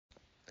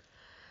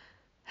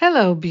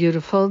Hello,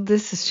 beautiful.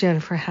 This is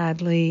Jennifer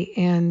Hadley,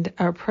 and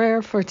our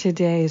prayer for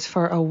today is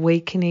for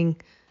awakening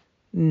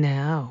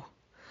now.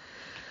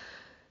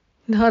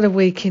 Not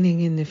awakening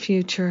in the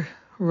future,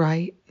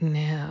 right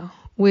now.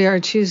 We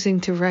are choosing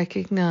to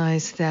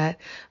recognize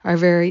that our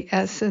very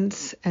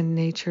essence and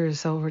nature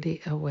is already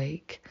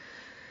awake,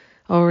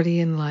 already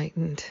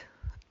enlightened,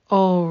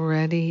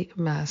 already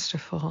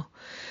masterful.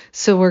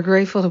 So we're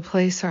grateful to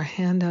place our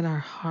hand on our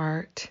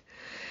heart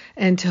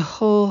and to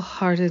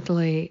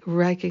wholeheartedly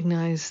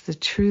recognize the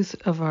truth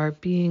of our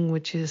being,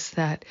 which is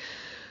that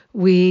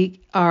we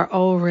are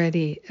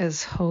already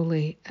as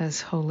holy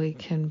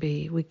can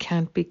be. We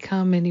can't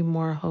become any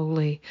more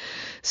holy.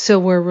 So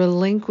we're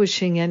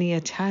relinquishing any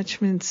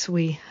attachments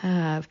we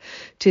have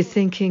to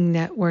thinking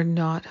that we're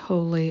not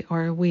holy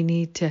or we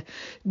need to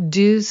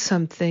do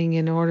something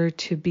in order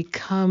to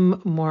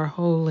become more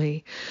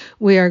holy.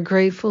 We are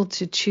grateful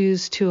to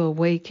choose to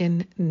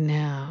awaken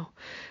now,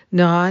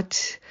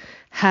 not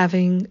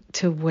having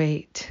to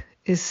wait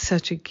is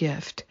such a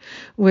gift.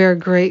 We're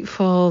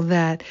grateful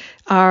that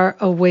our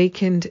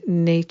awakened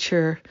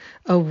nature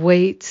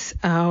awaits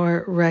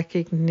our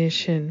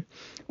recognition.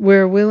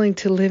 We're willing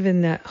to live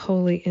in that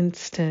holy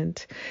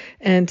instant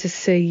and to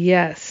say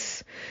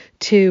yes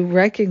to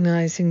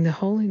recognizing the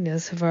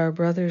holiness of our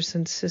brothers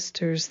and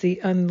sisters, the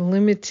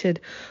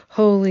unlimited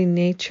holy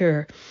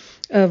nature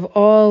of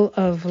all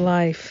of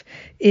life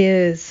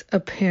is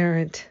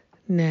apparent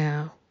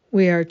now.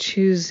 We are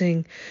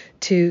choosing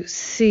to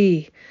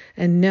see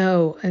and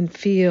know and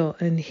feel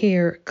and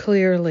hear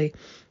clearly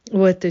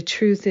what the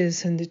truth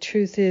is. And the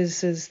truth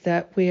is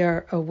that we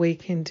are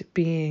awakened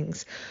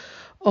beings,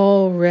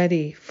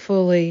 already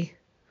fully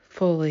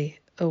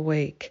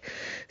awake.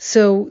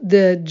 So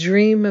the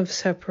dream of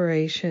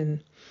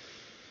separation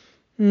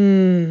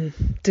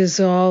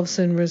dissolves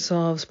and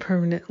resolves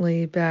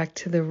permanently back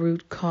to the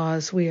root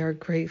cause. We are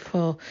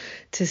grateful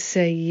to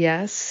say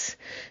yes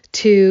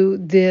to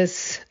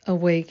this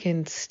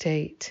awakened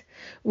state.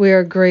 We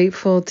are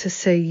grateful to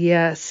say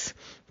yes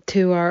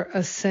to our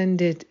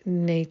ascended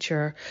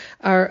nature,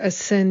 our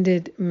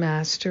ascended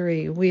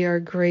mastery. We are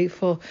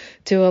grateful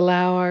to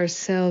allow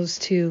ourselves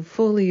to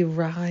fully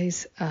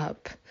rise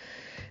up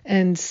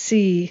and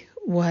see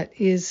what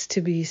is to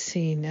be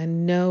seen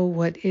and know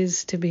what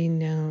is to be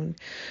known.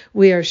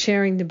 We are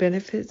sharing the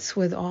benefits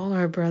with all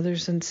our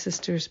brothers and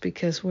sisters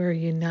because we're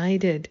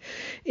united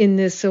in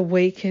this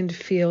awakened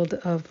field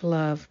of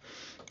love,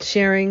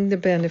 sharing the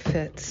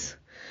benefits.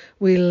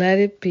 We let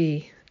it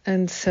be,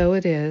 and so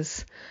it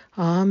is.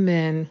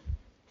 Amen.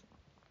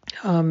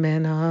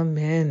 Amen.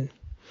 Amen.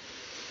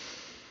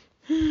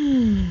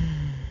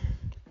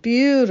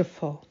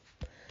 Beautiful.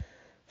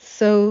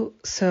 So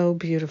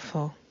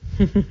beautiful.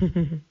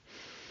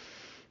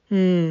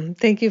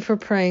 Thank you for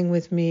praying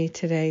with me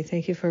today.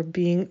 Thank you for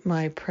being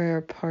my prayer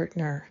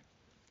partner.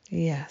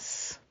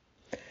 Yes.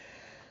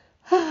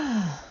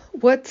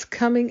 What's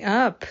coming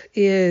up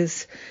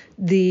is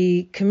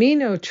the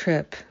Camino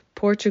trip,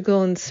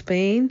 Portugal and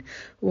Spain,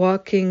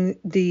 walking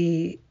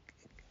the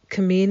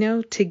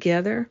Camino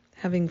together,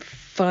 having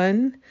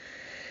fun,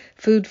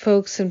 food,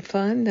 folks, and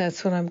fun.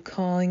 That's what I'm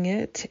calling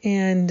it.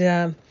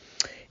 And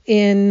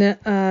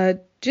in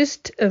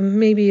just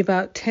maybe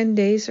about 10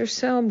 days or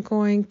so, I'm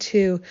going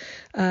to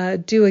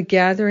do a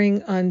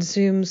gathering on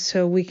Zoom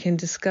so we can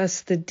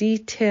discuss the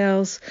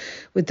details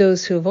with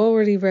those who have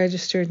already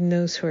registered and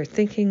those who are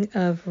thinking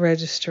of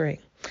registering.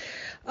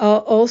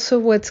 Also,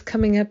 what's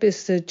coming up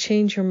is to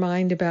change your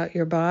mind about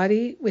your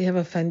body. We have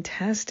a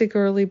fantastic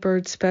early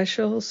bird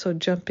special, so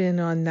jump in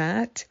on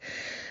that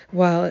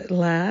while it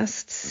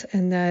lasts.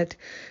 And that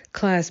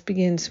class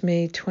begins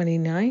May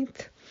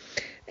 29th.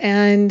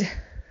 And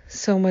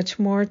so much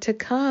more to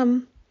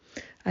come.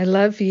 I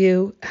love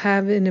you.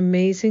 Have an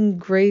amazing,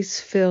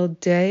 grace-filled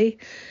day.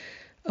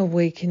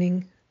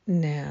 Awakening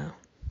now.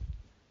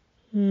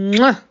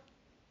 Mwah!